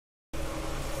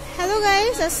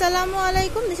Guys, আসসালামু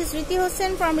আলাইকুম। This is Riti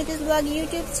Hossain from রিতিস blog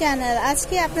YouTube channel.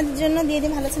 আজকে আপনাদের জন্য দিয়ে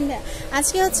দিই ভালো আছেন।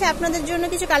 আজকে হচ্ছে আপনাদের জন্য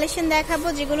কিছু কালেকশন দেখাবো,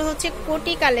 যেগুলো হচ্ছে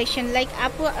কোটি কালেকশন। লাইক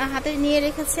আপু হাতে নিয়ে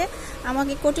রেখেছে,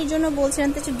 আমাকে কোটির জন্য বলছিলেন,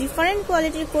 তো ডিফারেন্ট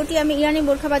কোয়ালিটির কোটি আমি ইরানি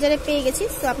বোরখা বাজারে পেয়ে গেছি,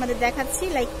 তো আপনাদের দেখাচ্ছি।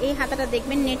 লাইক এই হাতাটা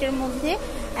দেখবেন নেটের মধ্যে,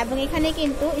 এবং এখানে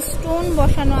কিন্তু স্টোন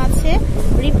বসানো আছে,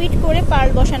 রিপিট করে পার্ল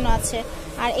বসানো আছে।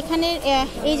 আর এখানে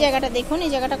এই জায়গাটা দেখুন,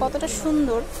 এই জায়গাটা কতটা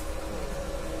সুন্দর,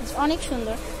 অনেক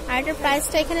সুন্দর। আর এটার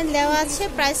প্রাইসটা এখানে দেওয়া আছে,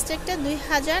 প্রাইস ট্যাগটা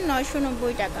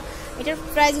 2990 টাকা। এটার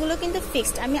প্রাইসগুলো কিন্তু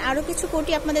ফিক্সড। আমি আরও কিছু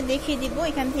কোটি আপনাদের দেখিয়ে দিব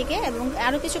এখান থেকে, এবং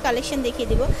আরও কিছু কালেকশন দেখিয়ে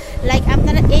দিব। লাইক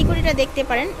আপনারা এই কোটিটা দেখতে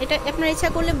পারেন, এটা আপনারা ইচ্ছা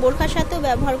করলে বোরখার সাথেও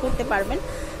ব্যবহার করতে পারবেন।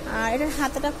 আর এটার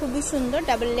হাতাটা খুবই সুন্দর,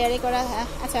 ডাবল লেয়ারে করা,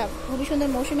 আচ্ছা খুবই সুন্দর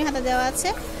মৌসুমি হাতা দেওয়া আছে।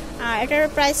 আর এটার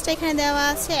প্রাইসটা এখানে দেওয়া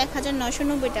আছে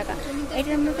 1990 টাকা।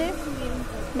 এটার মধ্যে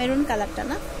মেরুন কালারটা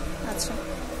না, আচ্ছা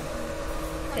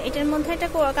এটার মধ্যে একটা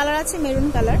কালার আছে মেরুন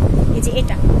কালার, এই যে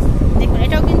এটা দেখুন,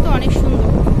 এটাও কিন্তু অনেক সুন্দর।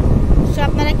 সো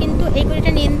আপনারা কিন্তু এই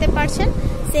কোটিটা নিয়ে নিতে পারছেন,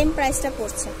 সেম প্রাইসটা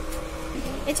পড়ছে।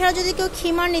 এছাড়া যদি কেউ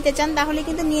খিমার নিতে চান তাহলে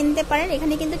কিন্তু নিয়ে নিতে পারেন,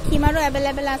 এখানে কিন্তু খিমারও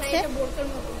অ্যাভেলেবেল আছে।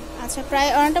 আচ্ছা প্রায়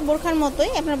অনেকটা বোরখার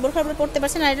মতোই, আপনার বোরখার উপরে পড়তে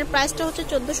পারছেন। আর এটার প্রাইসটা হচ্ছে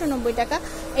 1490 টাকা।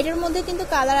 এটার মধ্যে কিন্তু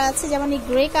কালার আছে, যেমন এই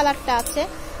গ্রে কালারটা আছে,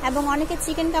 এবং অনেকে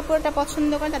চিকেন কাপড়টা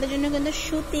পছন্দ করেন, তাদের জন্য কিন্তু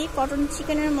সুতি কটন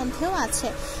চিকেনের মধ্যেও আছে।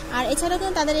 আর এছাড়াও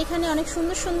কিন্তু তাদের এখানে অনেক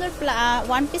সুন্দর সুন্দর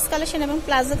ওয়ান পিস কালেকশন এবং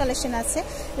প্লাজো কালেকশন আছে।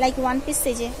 লাইক ওয়ান পিস,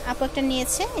 এই যে আপু একটা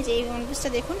নিয়েছে, এই যে এই ওয়ান পিসটা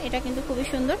দেখুন, এটা কিন্তু খুবই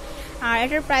সুন্দর। আর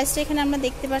এটার প্রাইসটা এখানে আমরা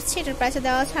দেখতে পাচ্ছি, এটার প্রাইসটা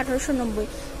দেওয়া আছে 1890।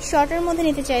 শর্টের মধ্যে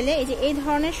নিতে চাইলে এই যে এই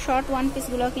ধরনের শর্ট ওয়ান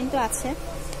পিসগুলো কিন্তু আছে,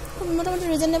 খুব মোটামুটি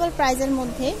রিজনেবল প্রাইসের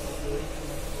মধ্যে।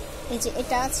 এই যে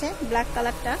এটা আছে ব্ল্যাক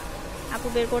কালারটা, আপু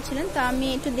বের করছিলেন, তো আমি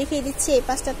একটু দেখিয়ে দিচ্ছি এই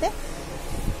পাশটাতে।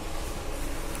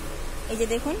 এই যে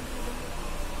দেখুন,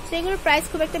 সেগুলোর প্রাইস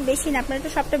খুব একটা বেশি না, আপনারা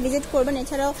একটু সবটা ভিজিট করবেন।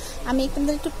 এছাড়াও আমি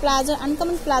একটু প্লাজো,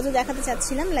 আনকমন প্লাজো দেখাতে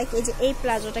চাচ্ছিলাম। লাইক এই যে এই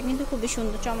প্লাজোটা কিন্তু খুবই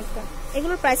সুন্দর, চমৎকার।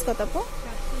 এগুলোর প্রাইস কত আপু?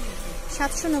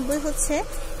 790 হচ্ছে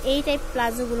এই টাইপ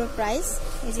প্লাজোগুলোর প্রাইস।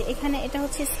 এই যে এখানে এটা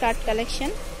হচ্ছে স্কার্ট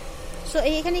কালেকশন। সো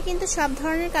এখানে কিন্তু সব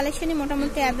ধরনের কালেকশনই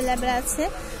মোটামুটি অ্যাভেলেবেল আছে।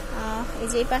 এই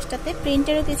যে এই পাশটাতে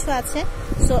প্রিন্টেরও কিছু আছে।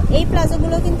 সো এই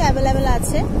প্লাজোগুলো কিন্তু অ্যাভেলেবেল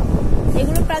আছে।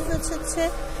 এগুলোর প্রাইস হচ্ছে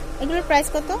এগুলোর প্রাইস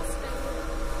কত?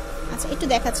 আচ্ছা একটু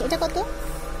দেখাচ্ছি, এটা কত?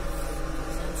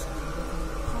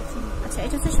 আচ্ছা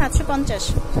এটা হচ্ছে 750,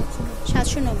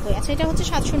 790। আচ্ছা এটা হচ্ছে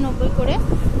 790 করে।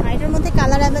 আর এটার মধ্যে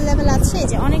কালার অ্যাভেলেবেল আছে, এই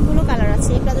যে অনেকগুলো কালার আছে।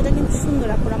 এই প্লাজোটা কিন্তু সুন্দর,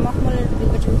 আপুরা মখমলের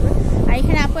বিবেটের উপর। আর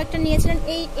এখানে আপু একটা নিয়েছিলেন,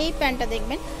 এই প্যান্টটা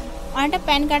দেখবেন, অনেকটা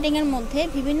প্যান্ট কাটিং এর মধ্যে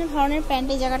বিভিন্ন ধরনের প্যান্ট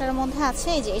এই জায়গাটার মধ্যে আছে।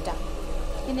 এই যে এটা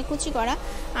এখানে কুচি করা,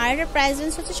 আর এটার প্রাইস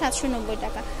রেঞ্জ হচ্ছে 790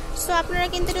 টাকা। সো আপনারা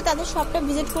কিন্তু এটা তাদের শপটা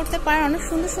ভিজিট করতে পারেন, অনেক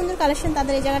সুন্দর সুন্দর কালেকশন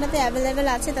তাদের এই জায়গাটাতে অ্যাভেলেবেল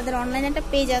আছে। তাদের অনলাইনে একটা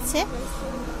পেজ আছে।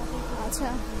 আচ্ছা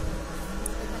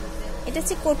এটা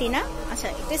হচ্ছে কোটি না, আচ্ছা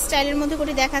এটা স্টাইলের মধ্যে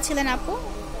কোটি দেখাচ্ছিলেন আপু,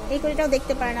 এই কোটিটাও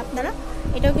দেখতে পারেন আপনারা।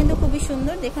 এটাও কিন্তু খুবই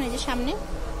সুন্দর, দেখুন এই যে সামনে।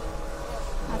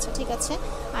 আচ্ছা ঠিক আছে।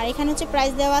 আর এখানে হচ্ছে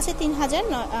প্রাইস দেওয়া আছে 3000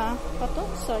 কত,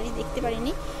 সরি দেখতে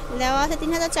পারিনি, দেওয়া আছে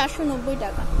 3490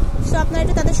 টাকা। সো আপনারা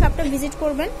একটু তাদের শপটা ভিজিট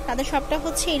করবেন। তাদের শপটা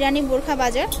হচ্ছে ইরানি বোরখা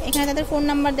বাজার। এখানে তাদের ফোন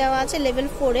নাম্বার দেওয়া আছে লেভেল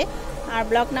 4-এ, আর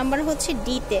ব্লক নাম্বার হচ্ছে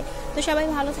D-তে। তো সবাই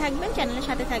ভালো থাকবেন, চ্যানেলের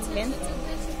সাথে থাকবেন।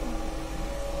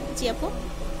 জি আপু,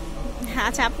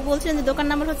 আচ্ছা আপু বলছিলেন যে দোকান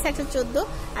নাম্বার হচ্ছে 114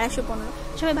 আর 115।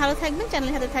 সবাই ভালো থাকবেন,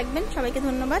 চ্যানেলের সাথে থাকবেন। সবাইকে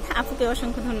ধন্যবাদ, আপুকে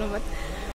অসংখ্য ধন্যবাদ।